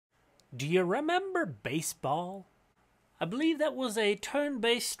Do you remember baseball? I believe that was a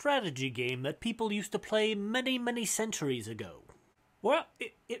turn-based strategy game that people used to play many, many centuries ago. Well,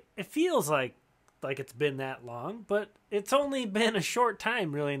 it feels like it's been that long, but it's only been a short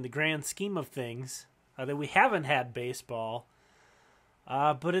time, really, in the grand scheme of things, that we haven't had baseball.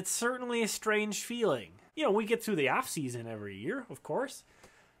 But it's certainly a strange feeling. You know, we get through the off season every year, of course,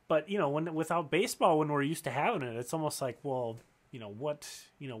 but without baseball, when we're used to having it, it's almost like, well, what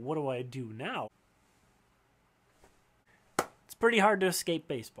do I do now? It's pretty hard to escape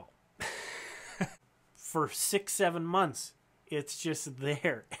baseball. For 6, 7 months, it's just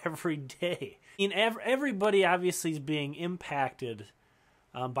there every day. Everybody obviously is being impacted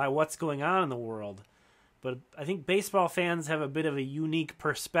by what's going on in the world, but I think baseball fans have a bit of a unique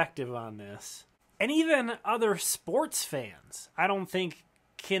perspective on this. And even other sports fans, I don't think,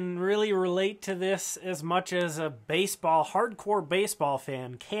 can really relate to this as much as a hardcore baseball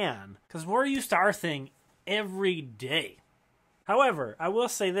fan can, because we're used to our thing every day. However, I will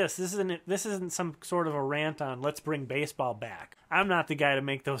say this isn't some sort of a rant on let's bring baseball back. I'm not the guy to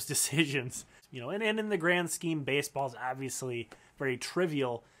make those decisions. And in the grand scheme, baseball's obviously very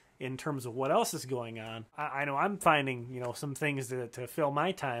trivial in terms of what else is going on. I know I'm finding, some things to fill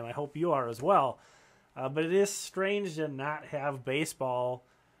my time. I hope you are as well. But it is strange to not have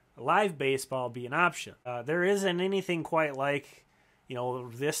live baseball be an option. There isn't anything quite like,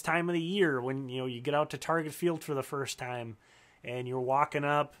 this time of the year when, you get out to Target Field for the first time and you're walking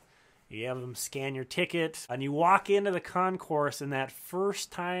up, you have them scan your ticket, and you walk into the concourse, and that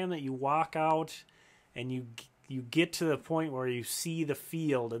first time that you walk out and you get to the point where you see the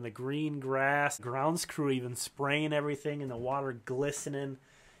field and the green grass, grounds crew even spraying everything and the water glistening,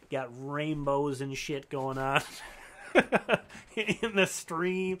 got rainbows and shit going on in the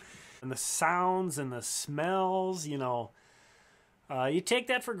stream, and the sounds and the smells, you take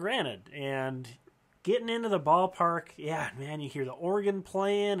that for granted. And getting into the ballpark, yeah, man, you hear the organ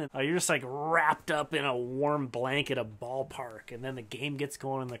playing, and you're just like wrapped up in a warm blanket of ballpark, and then the game gets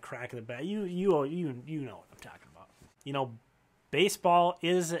going in the crack of the bat. You know what I'm talking about. Baseball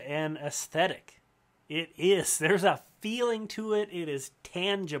is an aesthetic. It is. There's a feeling to it. It is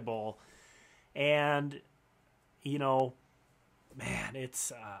tangible, and man,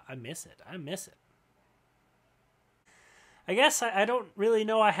 it's I miss it. I miss it. I guess I don't really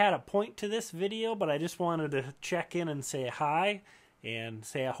know I had a point to this video, but I just wanted to check in and say hi and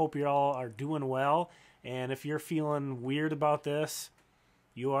say I hope you all are doing well. And if you're feeling weird about this,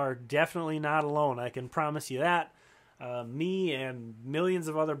 you are definitely not alone. I can promise you that. Me and millions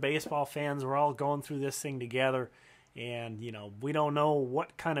of other baseball fans, we're all going through this thing together. And, we don't know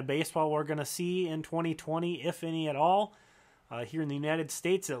what kind of baseball we're going to see in 2020, if any at all. Here in the United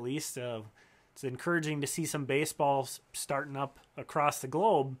States, at least. It's encouraging to see some baseball starting up across the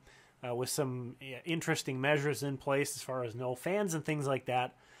globe with some interesting measures in place as far as no fans and things like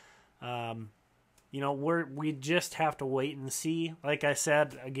that. We just have to wait and see. Like I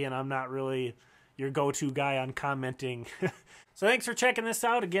said, again, I'm not really your go-to guy on commenting. So thanks for checking this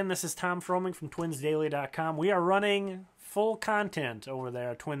out. Again, this is Tom Froming from TwinsDaily.com. We are running full content over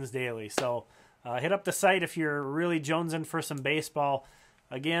there at Twins Daily. So hit up the site if you're really jonesing for some baseball.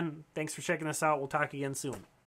 Again, thanks for checking this out. We'll talk again soon.